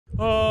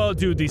Oh,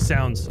 dude, these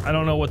sounds. I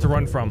don't know what to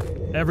run from.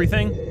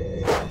 Everything?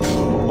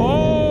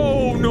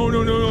 Oh, no,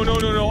 no, no, no, no,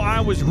 no, no. I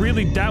was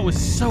really, that was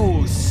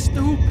so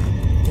stupid.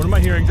 What am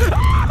I hearing?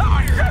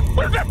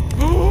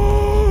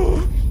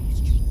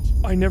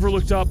 I never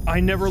looked up. I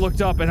never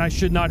looked up, and I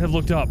should not have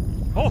looked up.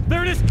 Oh,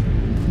 there it is.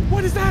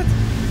 What is that?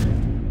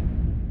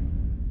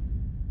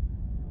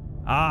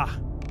 Ah,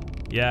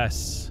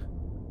 yes.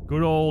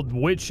 Good old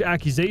witch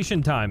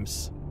accusation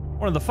times.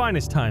 One of the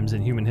finest times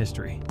in human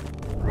history.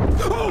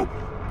 Oh!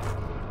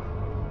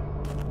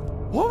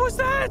 What was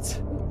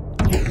that?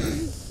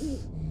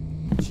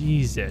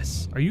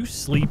 Jesus. Are you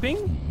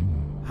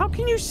sleeping? How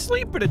can you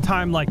sleep at a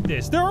time like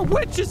this? There are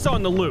witches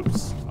on the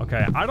loose.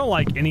 Okay, I don't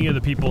like any of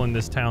the people in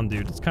this town,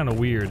 dude. It's kind of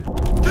weird.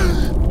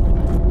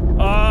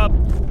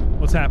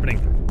 What's happening?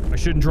 I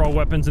shouldn't draw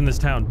weapons in this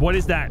town. What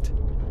is that?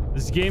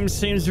 This game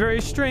seems very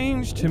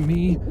strange to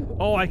me.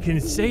 Oh, I can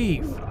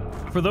save.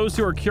 For those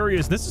who are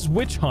curious, this is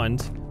Witch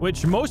Hunt,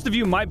 which most of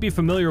you might be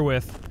familiar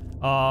with.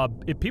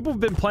 If people have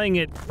been playing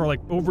it for like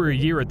over a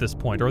year at this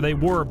point, or they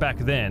were back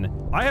then.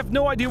 I have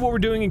no idea what we're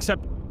doing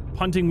except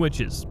hunting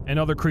witches and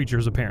other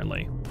creatures,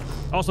 apparently.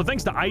 Also,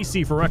 thanks to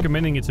Icy for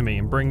recommending it to me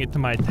and bringing it to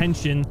my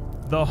attention.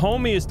 The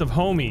homiest of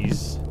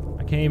homies.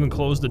 I can't even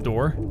close the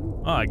door.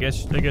 Oh, I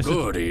guess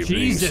Good evening,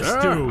 Jesus,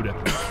 sir. dude.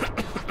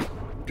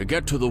 To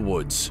get to the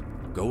woods,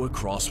 go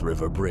across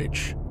River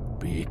Bridge.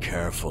 Be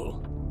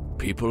careful.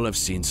 People have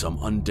seen some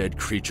undead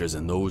creatures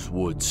in those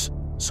woods,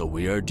 so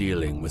we are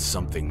dealing with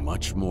something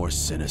much more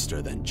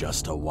sinister than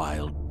just a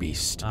wild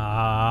beast. Good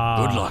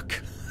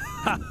luck.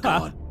 And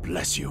God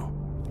bless you.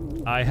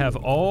 I have,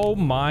 oh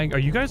my, are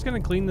you guys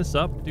gonna clean this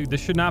up? Dude, this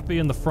should not be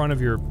in the front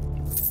of your,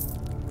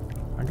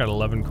 I got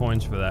 11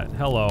 coins for that.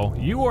 Hello,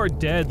 you are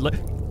dead,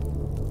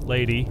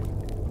 lady.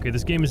 Okay,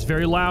 this game is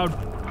very loud.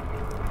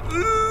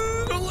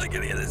 Ooh, don't like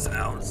any of the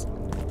sounds.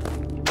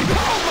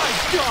 Oh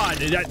my God,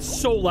 that's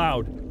so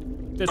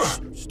loud. That's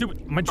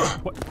stupid.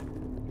 What?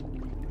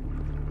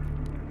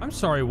 I'm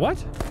sorry,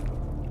 what?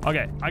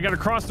 Okay, I gotta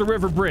cross the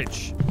river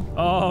bridge.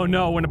 Oh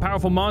no, when a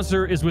powerful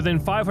monster is within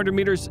 500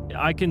 meters,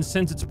 I can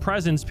sense its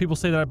presence. People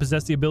say that I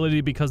possess the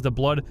ability because the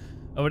blood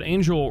of an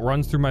angel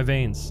runs through my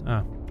veins.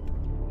 Well,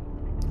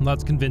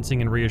 that's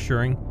convincing and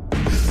reassuring.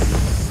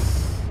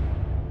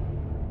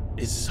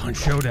 It's Hunt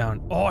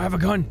Showdown. Oh, I have a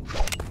gun.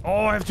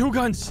 Oh, I have 2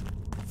 guns.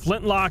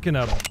 Flintlock and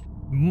a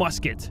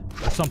musket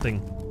or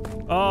something.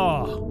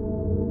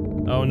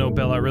 Oh no,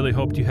 Bella, I really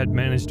hoped you had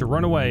managed to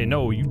run away.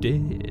 No, you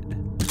did.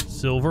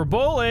 Silver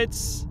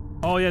bullets.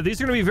 Oh yeah, these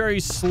are gonna be very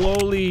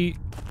slowly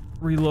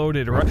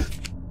reloaded, right?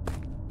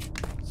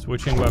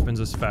 Switching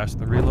weapons is faster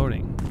than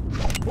reloading.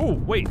 Oh,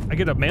 wait, I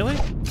get a melee?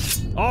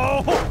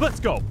 Oh, let's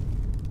go.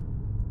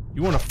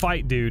 You wanna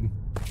fight, dude.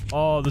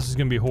 Oh, this is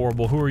gonna be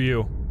horrible. Who are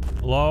you?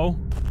 Hello?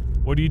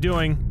 What are you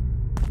doing?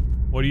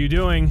 What are you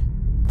doing?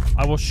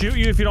 I will shoot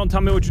you if you don't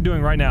tell me what you're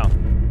doing right now.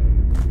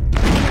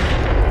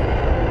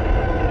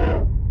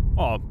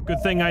 Oh, good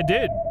thing I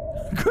did.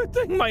 Good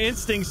thing my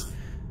instincts...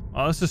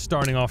 Oh, this is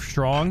starting off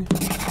strong.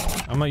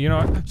 You know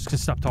what? I'm just gonna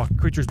stop talking.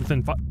 Creatures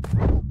within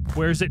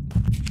Where is it?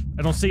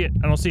 I don't see it.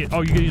 I don't see it.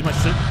 Oh, you can use my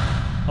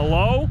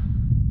Hello?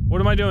 What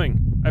am I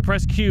doing? I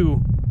press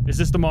Q. Is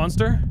this the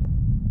monster?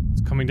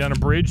 It's coming down a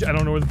bridge. I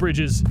don't know where the bridge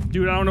is.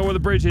 Dude, I don't know where the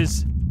bridge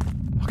is.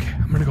 Okay,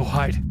 I'm gonna go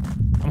hide.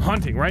 I'm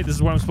hunting, right? This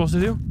is what I'm supposed to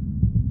do?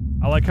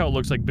 I like how it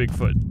looks like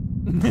Bigfoot.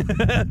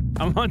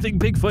 I'm hunting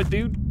Bigfoot,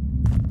 dude.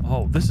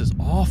 Oh, this is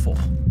awful.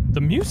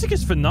 The music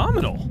is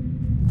phenomenal.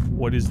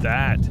 What is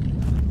that?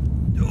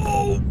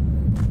 Oh!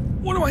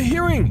 What am I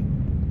hearing?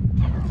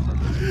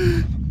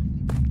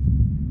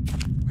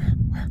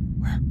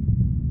 Where?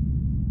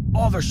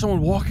 Oh, there's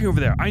someone walking over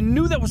there. I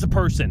knew that was a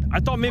person. I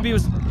thought maybe it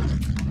was...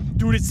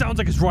 Dude, it sounds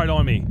like it's right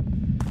on me.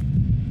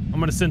 I'm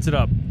gonna sense it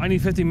up. I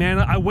need 50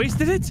 mana. I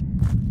wasted it?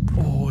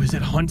 Oh, is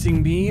it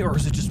hunting me or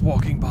is it just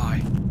walking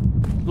by?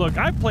 Look,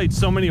 I've played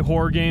so many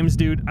horror games,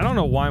 dude. I don't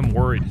know why I'm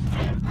worried.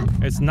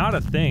 It's not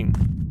a thing.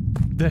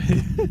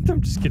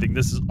 I'm just kidding.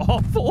 This is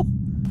awful.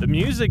 The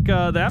music,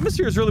 the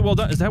atmosphere is really well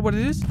done. Is that what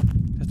it is?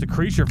 That's a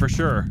creature for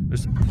sure.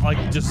 There's,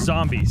 like, just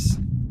zombies.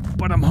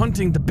 But I'm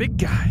hunting the big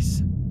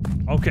guys.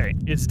 Okay,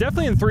 it's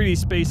definitely in 3D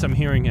space I'm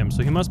hearing him,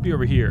 so he must be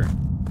over here.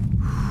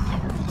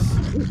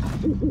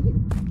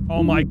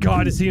 Oh my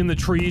God, is he in the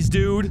trees,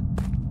 dude?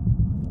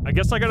 I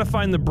guess I gotta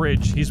find the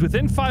bridge. He's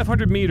within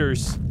 500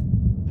 meters,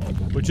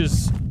 which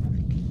is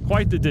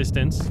quite the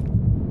distance.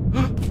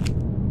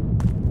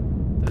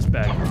 That's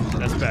bad.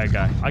 That's bad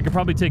guy. I could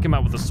probably take him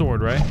out with a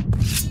sword, right?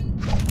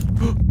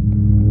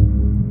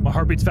 My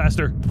heartbeat's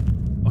faster.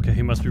 Okay,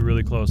 he must be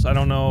really close. I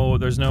don't know.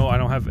 I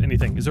don't have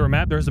anything. Is there a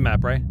map? There's a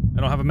map, right? I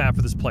don't have a map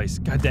for this place.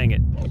 God dang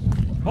it.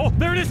 Oh,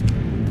 there it is!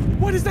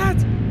 What is that?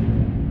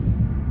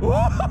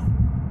 Oh!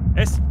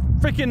 It's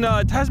freaking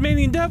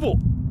Tasmanian devil.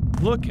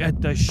 Look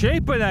at the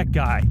shape of that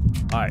guy.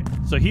 Alright,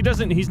 so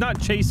he's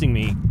not chasing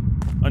me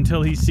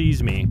until he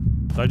sees me.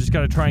 So I just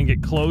gotta try and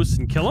get close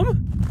and kill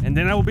him? And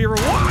then I will be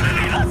rewarded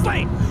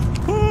endlessly!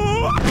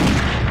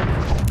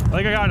 I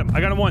think I got him.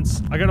 I got him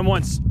once.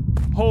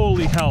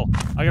 Holy hell.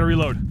 I gotta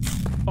reload.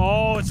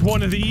 Oh, it's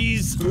one of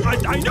these. I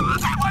know.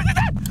 What is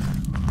that?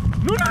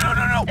 No!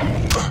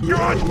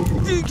 God!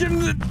 Give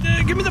me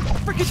the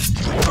freaking.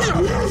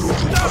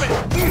 Stop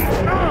it!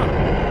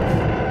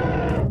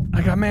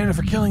 I got mana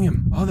for killing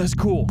him. Oh, that's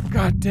cool.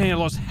 God dang! I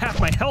lost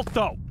half my health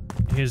though.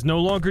 He is no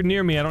longer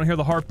near me. I don't hear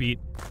the heartbeat.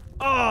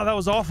 Oh, that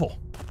was awful.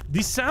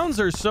 These sounds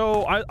are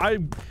so. I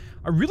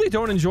really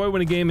don't enjoy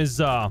when a game is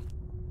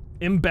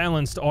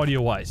imbalanced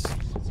audio-wise.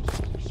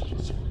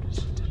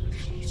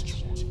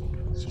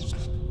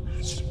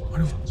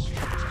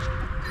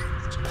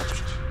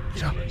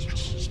 Yeah.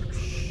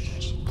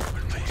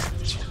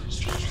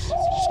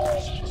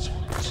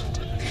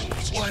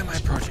 Why am I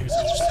approaching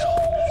so still?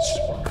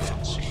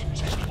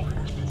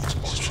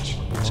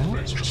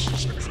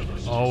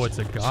 Oh, it's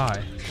a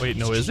guy. Wait,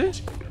 no, is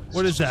it?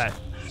 What is that?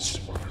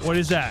 What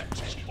is that?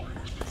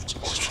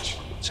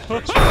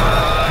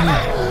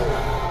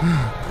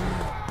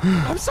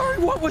 I'm sorry,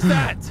 what was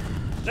that?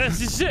 That's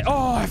just it.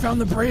 Oh, I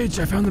found the bridge.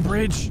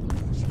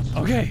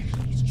 Okay,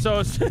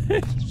 so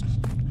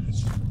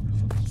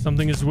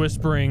something is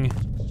whispering.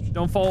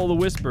 Don't follow the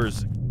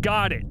whispers.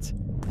 Got it.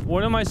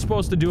 What am I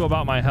supposed to do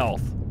about my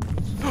health?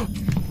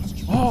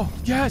 Oh,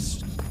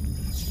 yes.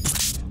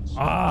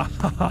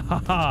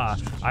 Ah,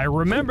 I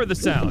remember the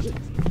sound.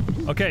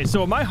 Okay,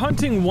 so am I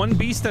hunting one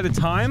beast at a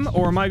time,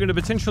 or am I going to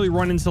potentially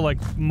run into, like,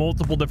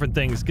 multiple different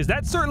things? Because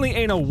that certainly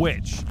ain't a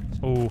witch.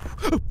 Oh.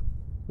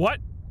 What?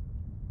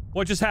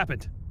 What just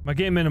happened? My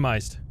game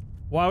minimized.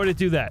 Why would it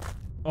do that?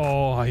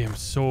 Oh, I am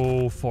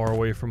so far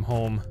away from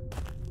home.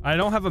 I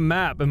don't have a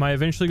map. Am I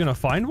eventually going to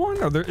find one?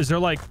 Is there,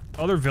 like,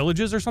 other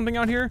villages or something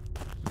out here?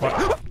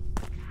 What?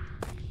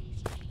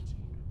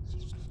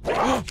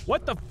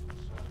 What the?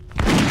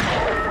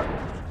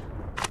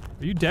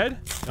 Are you dead?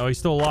 No, he's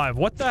still alive.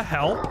 What the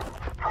hell?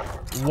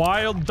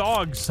 Wild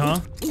dogs, huh?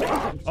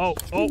 Oh,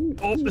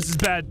 this is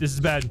bad.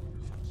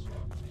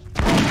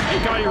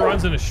 Thank God he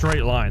runs in a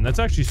straight line. That's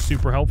actually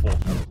super helpful.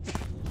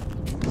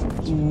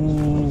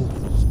 Ooh.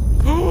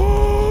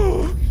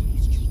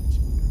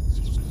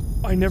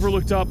 I never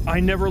looked up,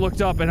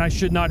 and I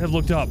should not have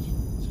looked up.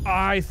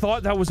 I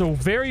thought that was a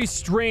very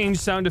strange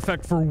sound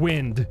effect for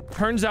wind.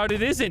 Turns out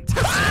it isn't.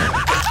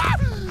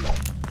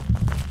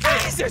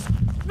 Jesus!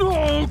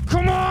 Oh,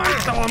 come on!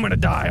 Oh, I'm gonna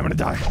die.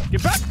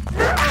 Get back!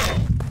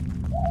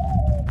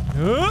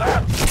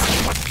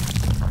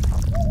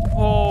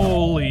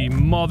 Holy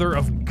mother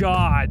of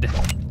God.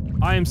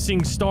 I am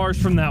seeing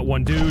stars from that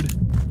one, dude.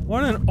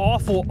 What an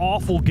awful,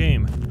 awful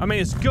game. I mean,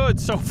 it's good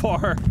so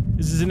far.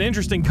 This is an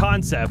interesting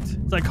concept.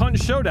 It's like Hunt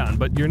Showdown,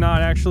 but you're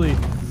not actually...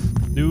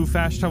 New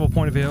fast travel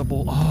point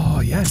available.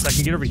 Oh, yes, I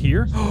can get over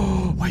here.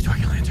 Oh, why do I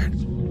get a lantern?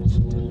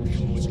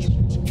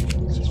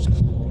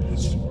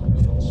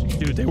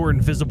 Dude, they were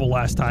invisible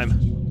last time.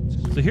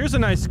 So here's a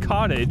nice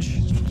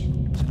cottage.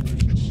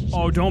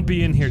 Oh, don't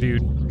be in here,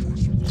 dude.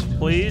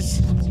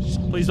 Please?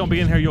 Please don't be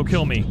in here, you'll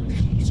kill me.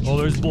 Oh,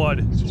 there's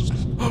blood.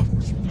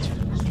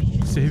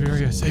 Save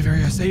area, save.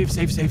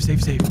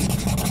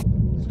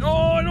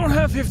 Oh, I don't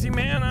have 50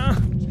 mana.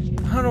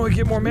 How do I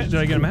get more mana? Did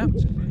I get a map?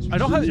 I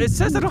don't have- it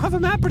says I don't have a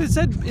map, but it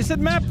said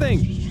map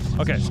thing.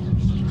 Okay.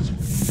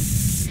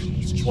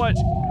 What?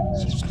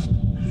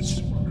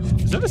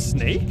 Is that a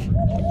snake?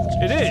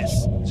 It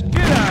is.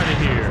 Get out of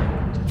here.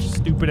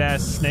 Stupid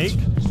ass snake.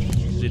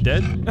 Is it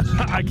dead?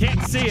 I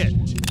can't see it.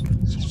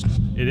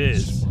 It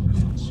is.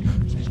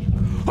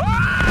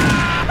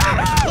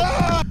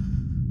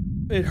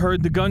 It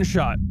heard the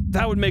gunshot.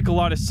 That would make a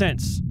lot of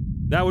sense.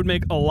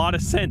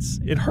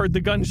 It heard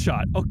the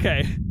gunshot.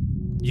 Okay.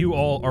 You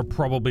all are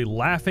probably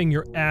laughing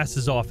your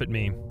asses off at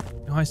me.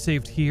 Oh, I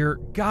saved here.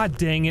 God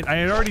dang it. I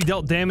had already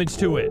dealt damage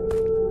to it.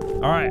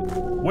 Alright.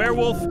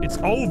 Werewolf, it's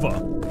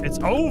over. It's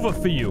over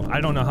for you.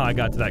 I don't know how I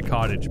got to that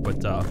cottage,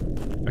 but, I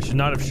should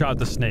not have shot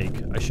the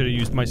snake. I should have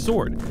used my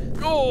sword.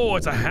 Oh,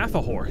 it's a half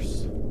a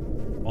horse.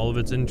 All of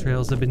its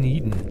entrails have been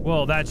eaten.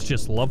 Well, that's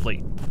just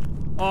lovely.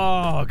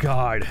 Oh,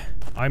 God.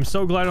 I'm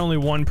so glad only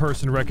one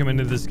person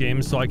recommended this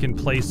game so I can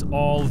place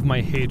all of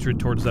my hatred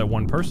towards that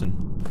one person.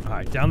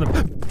 Alright, down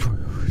the...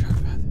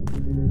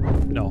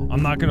 No,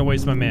 I'm not gonna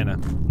waste my mana.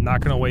 I'm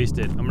not gonna waste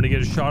it. I'm gonna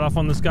get a shot off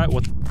on this guy.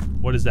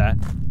 What is that?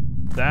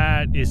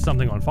 That is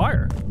something on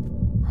fire.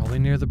 Probably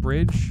near the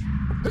bridge.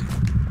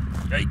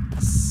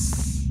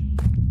 Yikes.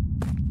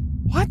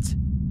 What?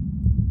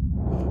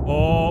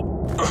 Oh.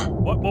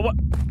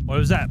 What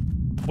was that?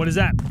 What is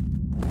that?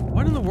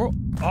 What in the world?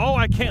 Oh,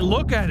 I can't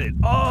look at it.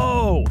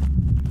 Oh.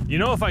 You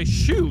know, if I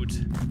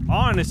shoot,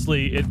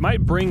 honestly, it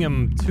might bring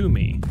him to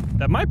me.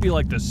 That might be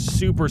like the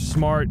super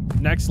smart,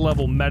 next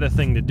level meta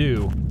thing to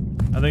do.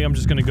 I think I'm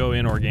just gonna go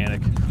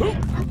inorganic.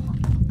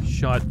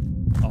 Shut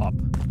up.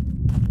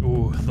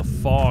 Ooh, the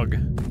fog.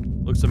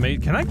 Looks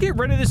amazing. Can I get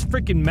rid of this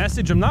freaking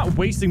message? I'm not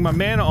wasting my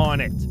mana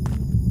on it.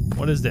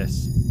 What is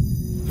this?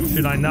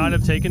 Should I not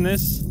have taken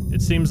this?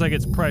 It seems like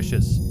it's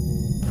precious.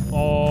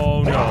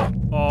 Oh no.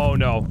 Oh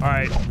no.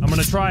 Alright, I'm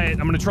gonna try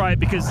it.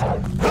 Because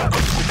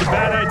it's a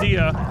bad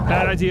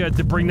idea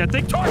to bring that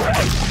thing towards me!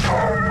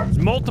 There's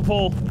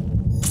multiple.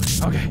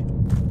 Okay.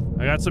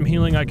 I got some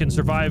healing. I can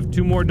survive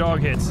 2 more dog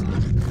hits.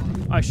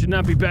 I should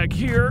not be back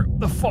here.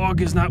 The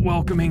fog is not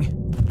welcoming.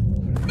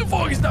 The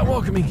fog is not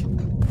welcoming.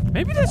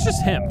 Maybe that's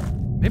just him.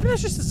 Maybe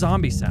that's just the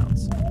zombie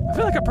sounds. I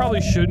feel like I probably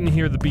shouldn't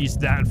hear the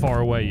beast that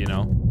far away, you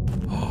know?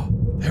 Oh,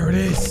 there it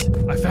is.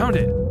 I found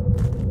it.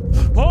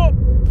 Oh,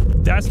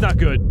 that's not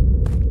good.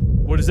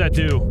 What does that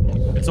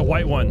do? It's a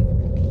white one.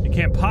 It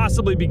can't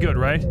possibly be good,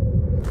 right?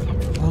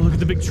 Oh, look at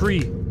the big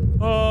tree.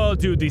 Oh,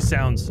 dude, these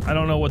sounds. I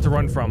don't know what to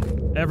run from.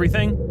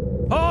 Everything?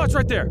 Oh, it's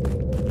right there.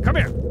 Come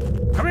here.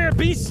 Come here,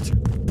 beast.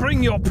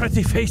 Bring your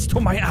pretty face to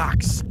my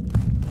axe.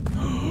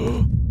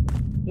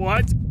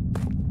 What?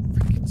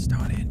 Freaking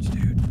Stonehenge,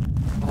 dude.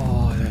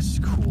 Oh, that's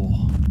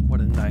cool.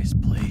 What a nice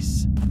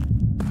place.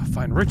 I'll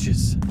find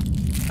riches.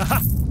 Haha.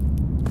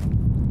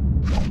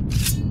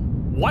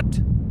 What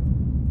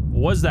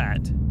was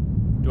that?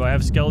 Do I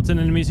have skeleton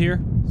enemies here?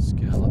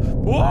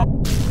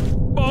 Whoa!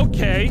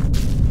 Okay.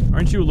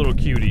 Aren't you a little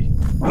cutie?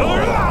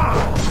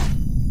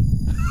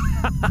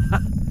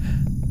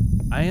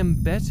 I am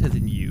better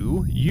than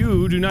you.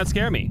 You do not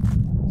scare me.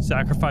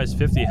 Sacrifice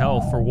 50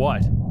 health for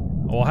what?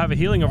 We'll have a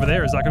healing over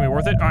there. Is that gonna be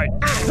worth it? All right.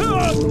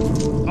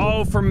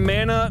 Oh, for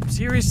mana?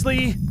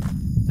 Seriously?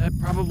 That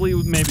probably,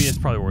 maybe it's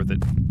probably worth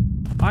it.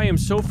 I am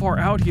so far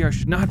out here. I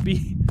should not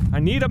be.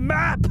 I need a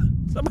map.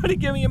 Somebody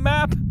give me a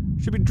map.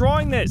 Should be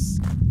drawing this.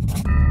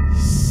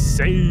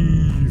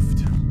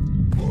 Saved.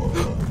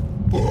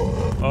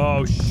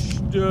 Oh,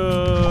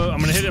 I'm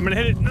gonna hit it. I'm gonna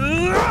hit it.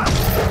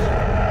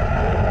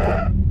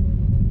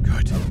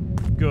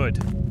 Good.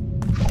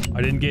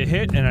 I didn't get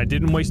hit, and I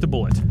didn't waste a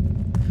bullet.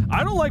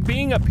 I don't like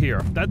being up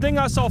here. That thing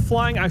I saw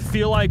flying, I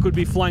feel like would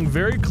be flying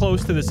very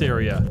close to this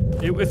area.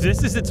 If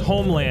this is its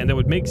homeland, that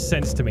would make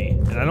sense to me,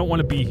 and I don't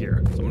want to be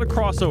here. So I'm gonna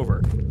cross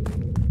over.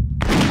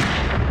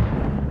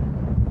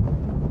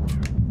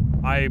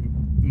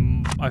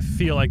 I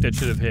feel like that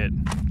should have hit.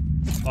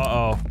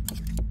 Uh-oh.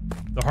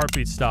 The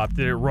heartbeat stopped.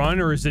 Did it run,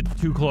 or is it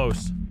too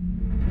close?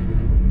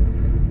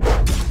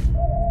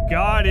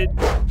 Got it!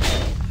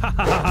 Ha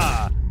ha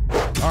ha!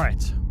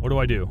 Alright, what do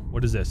I do?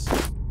 What is this?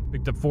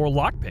 Picked up 4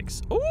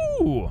 lockpicks.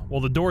 Ooh!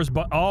 Well, the door's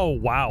oh,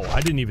 wow. I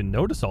didn't even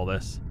notice all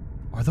this.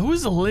 Are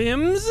those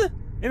limbs?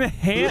 In a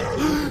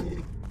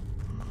hand?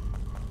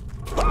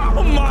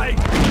 Oh my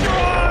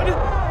god!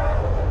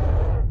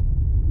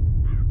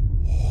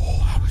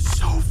 Oh, that was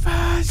so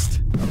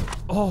fast!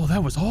 Oh,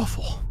 that was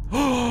awful.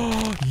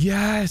 Oh,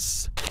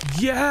 yes!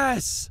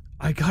 Yes!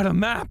 I got a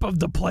map of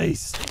the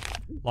place.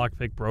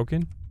 Lockpick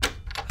broken.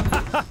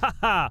 Ha ha ha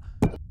ha!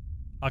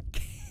 A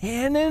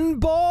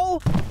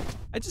cannonball?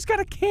 I just got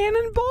a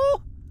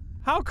cannonball?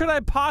 How could I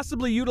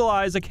possibly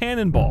utilize a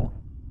cannonball?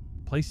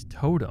 Place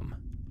totem.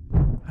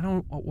 I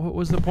don't, what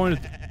was the point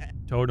of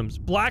totems?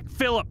 Black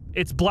Phillip!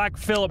 It's Black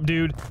Phillip,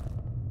 dude.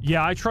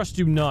 Yeah, I trust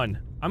you none.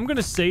 I'm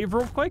gonna save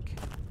real quick,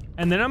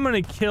 and then I'm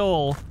gonna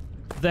kill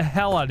the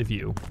hell out of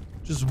you.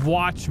 Just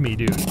watch me,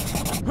 dude.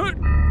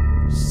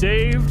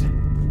 Saved.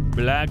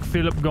 Black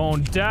Phillip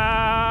gonna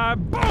die.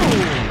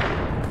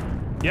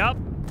 Boom! Yep.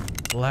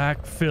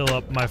 Black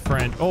Phillip, my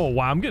friend. Oh,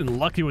 wow, I'm getting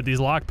lucky with these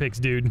lockpicks,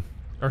 dude.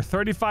 Or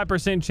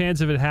 35%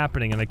 chance of it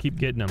happening, and I keep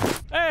getting them.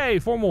 Hey,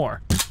 4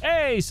 more.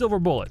 Hey, silver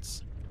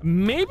bullets.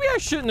 Maybe I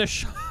shouldn't have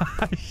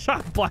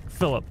shot Black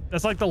Phillip.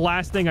 That's like the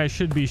last thing I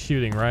should be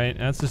shooting, right?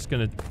 That's just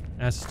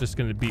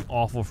gonna be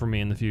awful for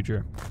me in the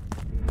future.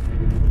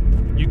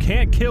 You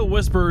can't kill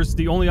whisperers.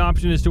 The only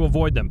option is to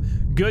avoid them.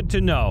 Good to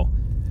know.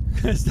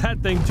 Because that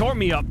thing tore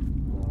me up.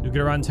 You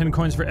get around 10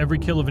 coins for every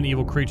kill of an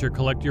evil creature.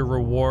 Collect your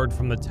reward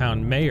from the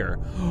town mayor.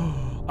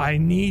 I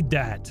need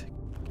that.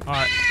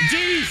 Alright.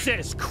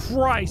 Jesus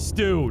Christ,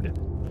 dude!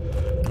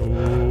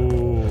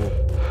 Ooh.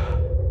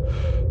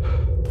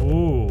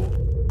 Ooh.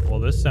 Well,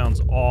 this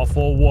sounds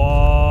awful.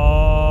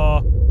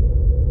 Whoa.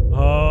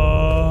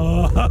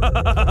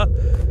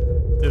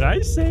 Did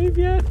I save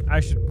yet?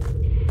 I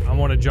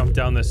want to jump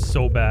down this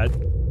so bad.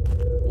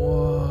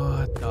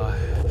 What the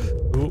heck?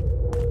 Ooh.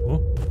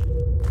 Oh.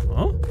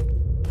 Huh?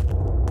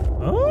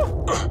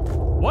 Oh?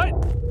 What?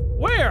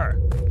 Where?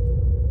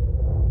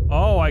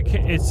 Oh, I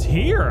can't. It's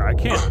here. I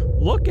can't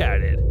look at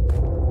it.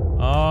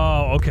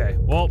 Oh, okay.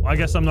 Well, I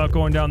guess I'm not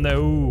going down there.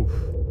 Ooh.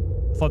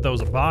 I thought that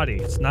was a body.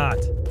 It's not.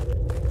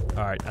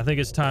 Alright, I think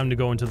it's time to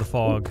go into the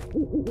fog.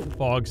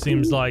 Fog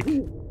seems like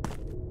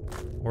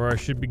where I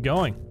should be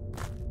going.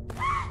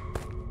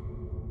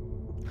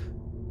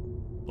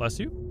 Bless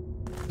you.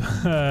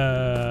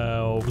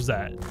 What was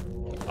that?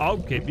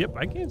 Okay, yep,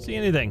 I can't see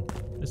anything.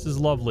 This is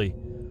lovely.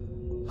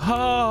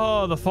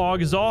 Oh, the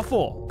fog is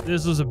awful.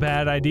 This was a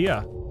bad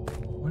idea.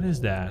 What is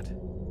that?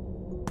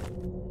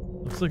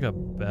 Looks like a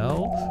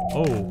bell.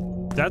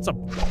 Oh, that's a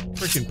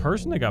freaking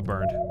person that got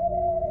burned.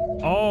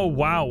 Oh,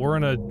 wow, we're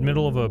in the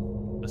middle of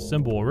a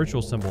symbol, a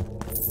ritual symbol.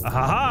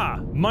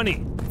 Ahaha!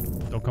 Money!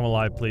 Don't come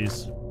alive,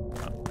 please.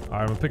 Alright,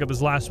 I'm gonna pick up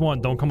this last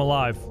one. Don't come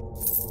alive.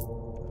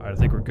 Alright, I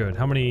think we're good.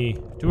 How many?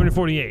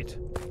 248.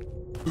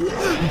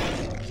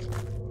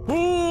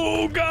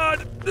 Oh,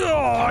 God!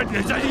 Oh, you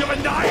have a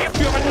knife!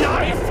 You have a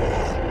knife!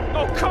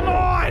 Oh, come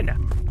on!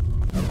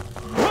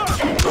 Oh,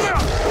 shit,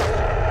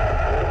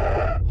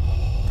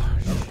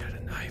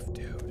 a knife,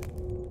 dude.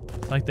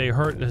 Like they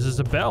heard, this is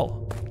a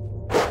bell.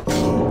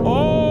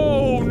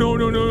 Oh, no,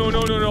 no, no, no,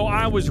 no, no, no.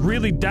 I was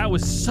really, that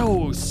was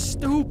so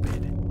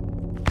stupid.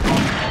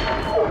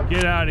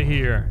 Get out of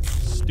here,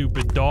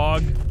 stupid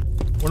dog.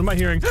 What am I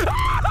hearing?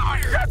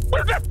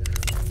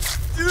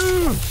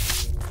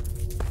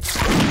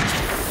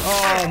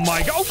 Oh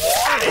my god,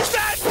 what is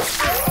that?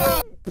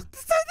 The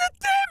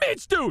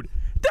damage, dude!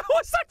 That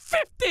was like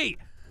 50!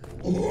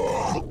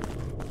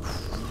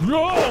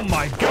 Oh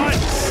my god,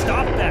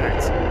 stop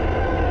that!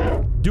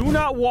 Do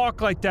not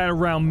walk like that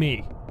around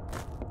me.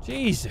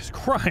 Jesus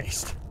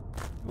Christ.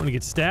 You wanna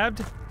get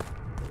stabbed?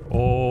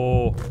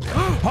 Oh.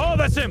 Oh,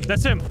 that's him,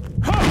 that's him!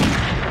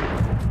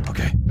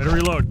 Okay, better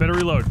reload, better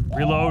reload.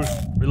 Reload,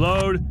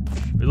 reload,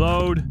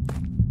 reload.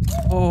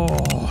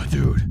 Oh,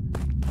 dude.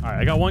 Alright,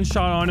 I got one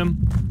shot on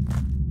him.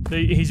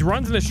 He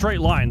runs in a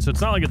straight line, so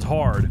it's not like it's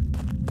hard.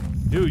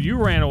 Dude, you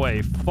ran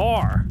away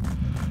far.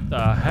 What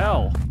the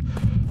hell?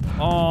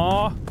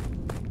 Aww.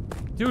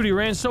 Dude, he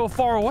ran so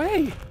far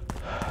away.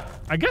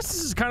 I guess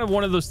this is kind of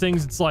one of those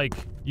things, it's like,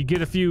 you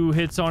get a few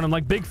hits on him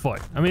like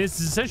Bigfoot. I mean, it's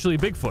essentially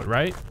Bigfoot,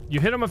 right?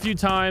 You hit him a few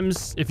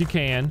times, if you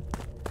can.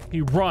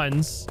 He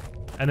runs,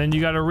 and then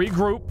you gotta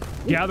regroup,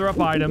 gather up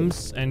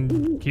items,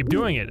 and keep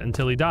doing it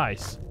until he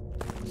dies.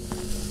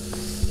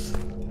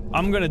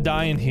 I'm gonna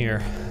die in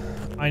here.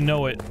 I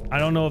know it. I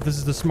don't know if this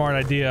is the smart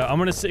idea. I'm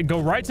gonna go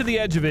right to the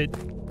edge of it.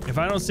 If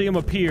I don't see him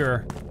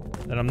appear,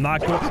 then I'm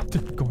not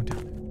going down.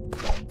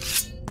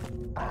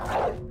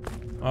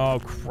 Oh,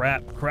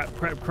 crap, crap,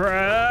 crap,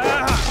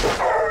 crap!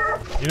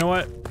 You know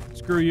what?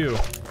 Screw you.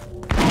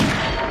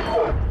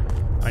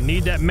 I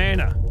need that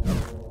mana.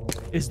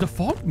 Is the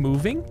fog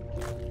moving?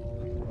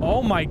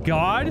 Oh my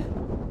god.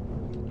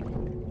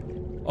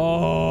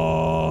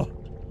 Oh.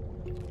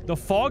 The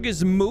fog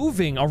is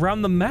moving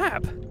around the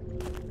map.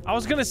 I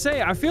was gonna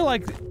say, I feel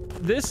like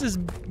this is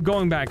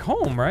going back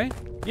home, right?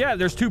 Yeah,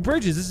 there's 2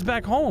 bridges. This is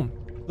back home.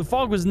 The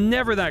fog was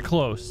never that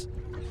close.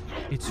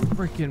 It's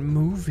freaking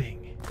moving.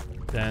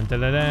 Dun, dun,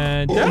 dun,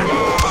 dun,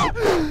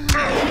 dun.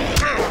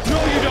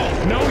 No, you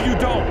don't. No, you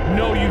don't.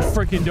 No, you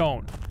freaking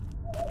don't.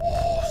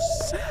 Oh,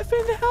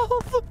 7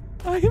 health.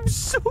 I am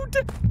so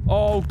dead.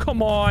 Oh,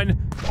 come on.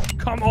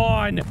 Come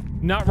on.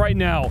 Not right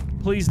now.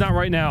 Please, not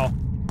right now.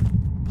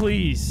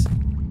 Please.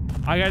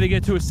 I gotta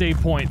get to a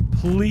save point.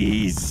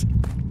 Please.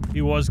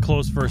 He was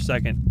close for a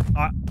second.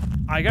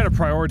 I gotta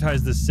prioritize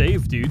this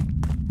save, dude.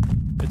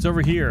 It's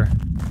over here.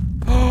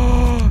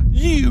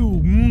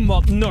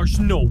 There's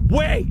no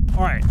way!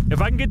 Alright,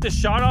 if I can get this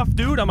shot off,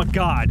 dude, I'm a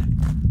god.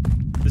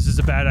 This is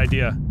a bad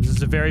idea. This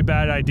is a very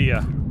bad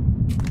idea.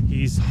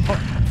 He's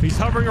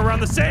hovering around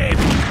the save!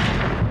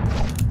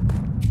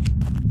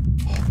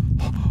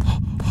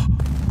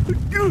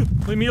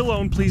 Leave me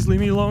alone, please, leave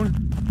me alone.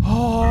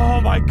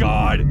 Oh my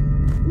god!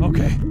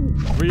 Okay,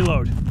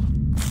 reload.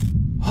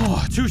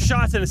 Oh, 2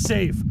 shots and a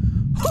save.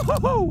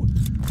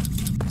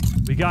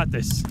 We got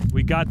this.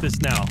 We got this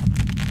now.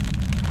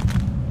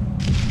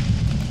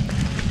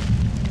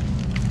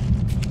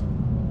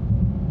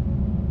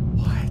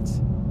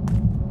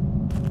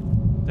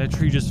 That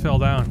tree just fell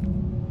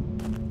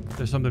down.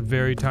 There's something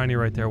very tiny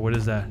right there. What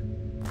is that?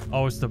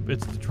 Oh, it's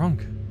the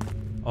trunk.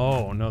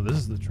 Oh, no, this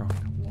is the trunk.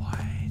 What?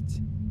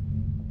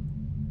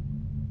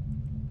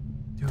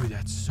 Dude,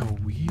 that's so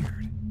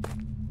weird.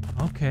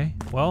 Okay,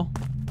 well.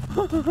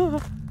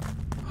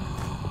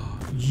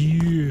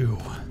 You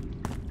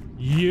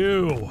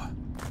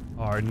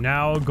are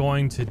now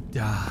going to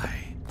die.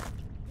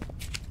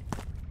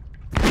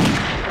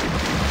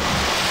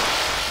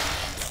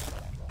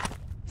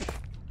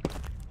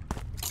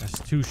 That's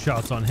 2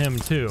 shots on him,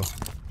 too.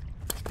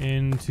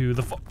 Into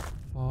the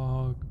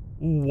fog.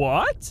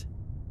 What?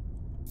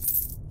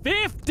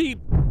 50!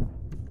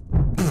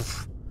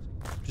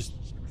 Just...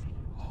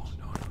 Oh,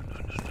 no.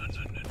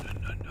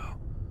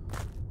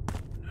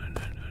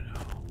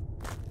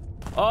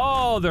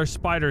 Oh, they're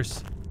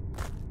spiders.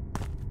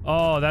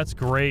 Oh, that's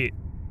great.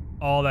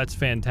 Oh, that's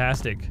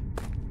fantastic.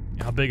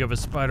 How big of a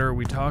spider are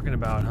we talking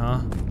about,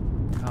 huh?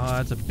 Oh,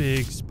 that's a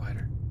big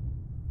spider.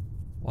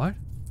 What?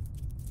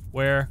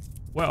 Where?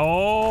 Well,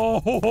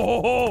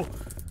 oh,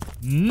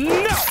 no!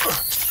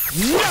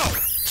 No!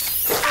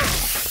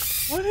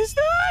 What is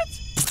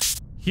that?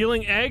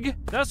 Healing egg?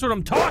 That's what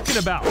I'm talking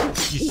about,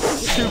 you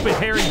stupid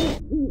hairy...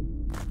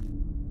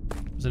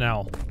 It's an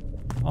owl.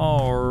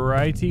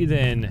 Alrighty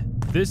then.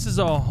 This is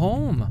a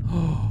home.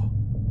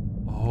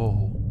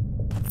 Oh.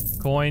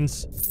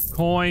 Coins.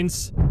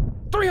 Coins.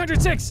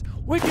 306!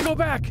 We can go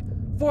back!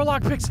 4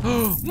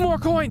 lockpicks. More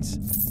coins!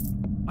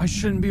 I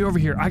shouldn't be over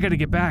here. I gotta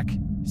get back.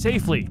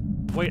 Safely.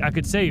 Wait, I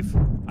could save.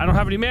 I don't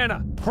have any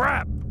mana.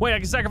 Crap! Wait, I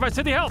can sacrifice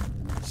 50 health!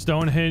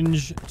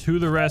 Stonehenge to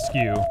the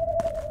rescue.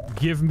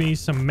 Give me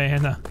some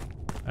mana.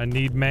 I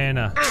need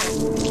mana.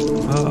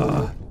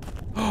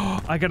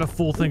 I got a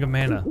full thing of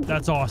mana.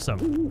 That's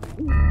awesome.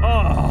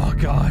 Oh,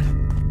 God.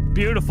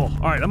 Beautiful.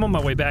 Alright, I'm on my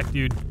way back,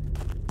 dude.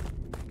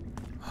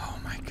 Oh,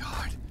 my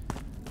God.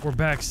 We're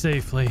back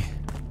safely.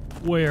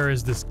 Where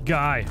is this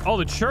guy? Oh,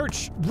 the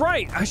church!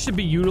 Right! I should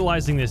be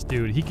utilizing this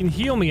dude. He can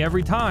heal me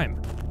every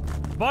time.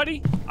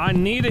 Buddy, I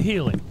need a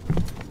healing.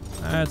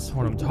 That's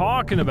what I'm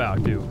talking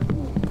about, dude.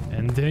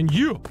 And then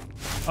you.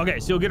 Okay,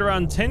 so you'll get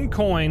around 10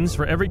 coins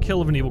for every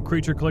kill of an evil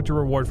creature. Collect a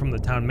reward from the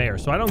town mayor.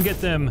 So I don't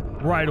get them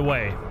right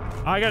away.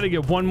 I gotta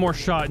get one more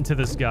shot into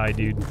this guy,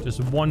 dude. Just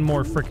one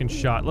more freaking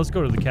shot. Let's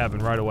go to the cabin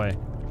right away.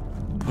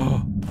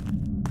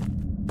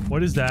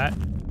 What is that?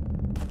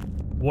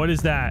 What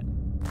is that?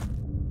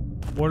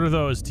 What are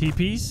those?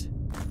 TPs?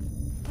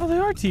 Oh, they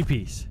are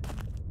TPs.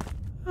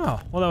 Oh,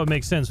 well that would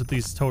make sense with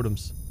these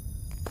totems.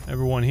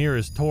 Everyone here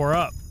is tore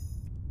up.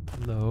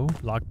 Hello?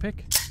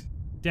 Lockpick?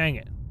 Dang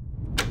it.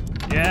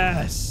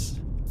 Yes!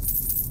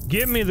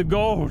 Give me the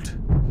gold!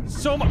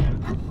 So much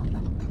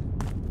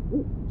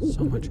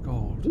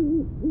gold.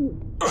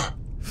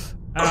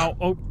 Ow.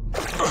 Oh.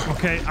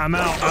 Okay, I'm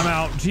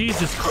out.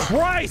 Jesus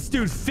Christ,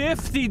 dude!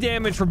 50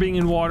 damage for being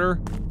in water?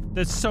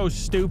 That's so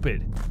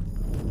stupid.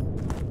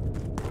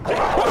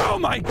 Oh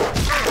my...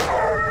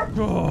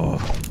 Oh.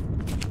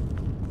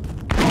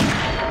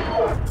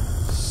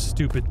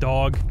 Stupid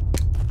dog.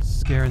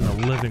 Scaring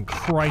the living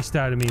Christ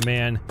out of me,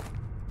 man.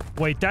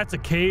 Wait, that's a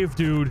cave,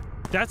 dude.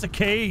 That's a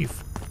cave.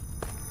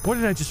 What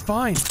did I just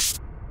find?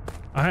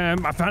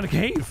 I found a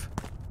cave.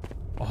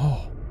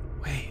 Oh,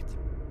 wait.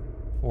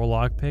 4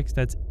 lockpicks,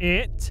 that's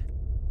it.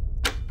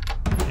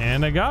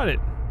 And I got it.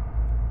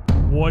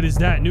 What is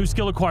that? New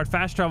skill acquired.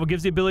 Fast travel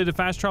gives the ability to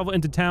fast travel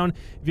into town.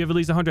 If you have at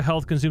least 100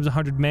 health, consumes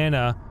 100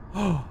 mana.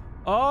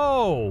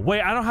 Oh,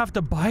 wait, I don't have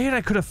to buy it?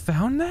 I could have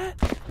found that?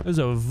 There's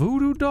a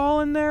voodoo doll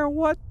in there?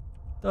 What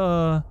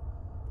the...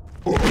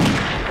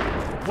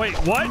 Wait,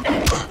 what?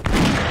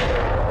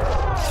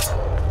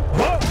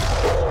 Whoa!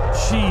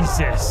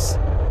 Jesus.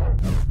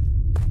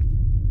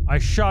 I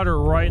shot her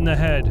right in the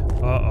head.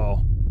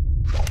 Uh-oh.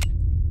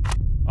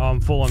 Oh, I'm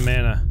full on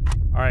mana.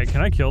 Alright,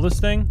 can I kill this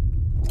thing?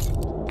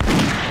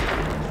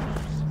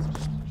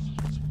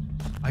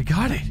 I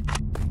got it.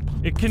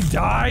 It can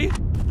die?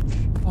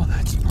 Oh,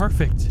 that's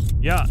perfect.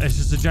 Yeah, it's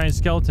just a giant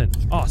skeleton.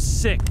 Oh,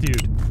 sick,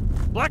 dude.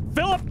 Black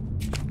Phillip!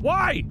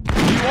 Why?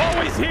 Are you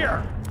always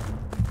here?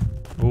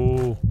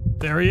 Oh,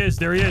 there he is.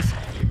 There he is.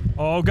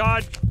 Oh,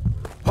 God.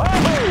 Oh!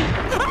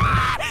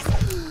 Ah!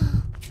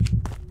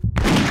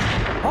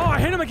 Oh, I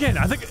hit him again.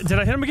 Did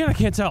I hit him again? I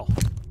can't tell.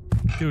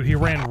 Dude, he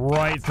ran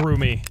right through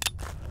me.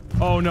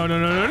 Oh, no, no,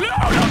 no, no, no,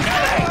 don't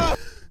get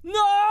me!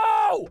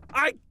 No!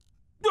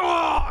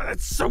 Oh,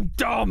 that's so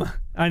dumb.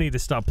 I need to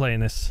stop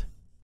playing this.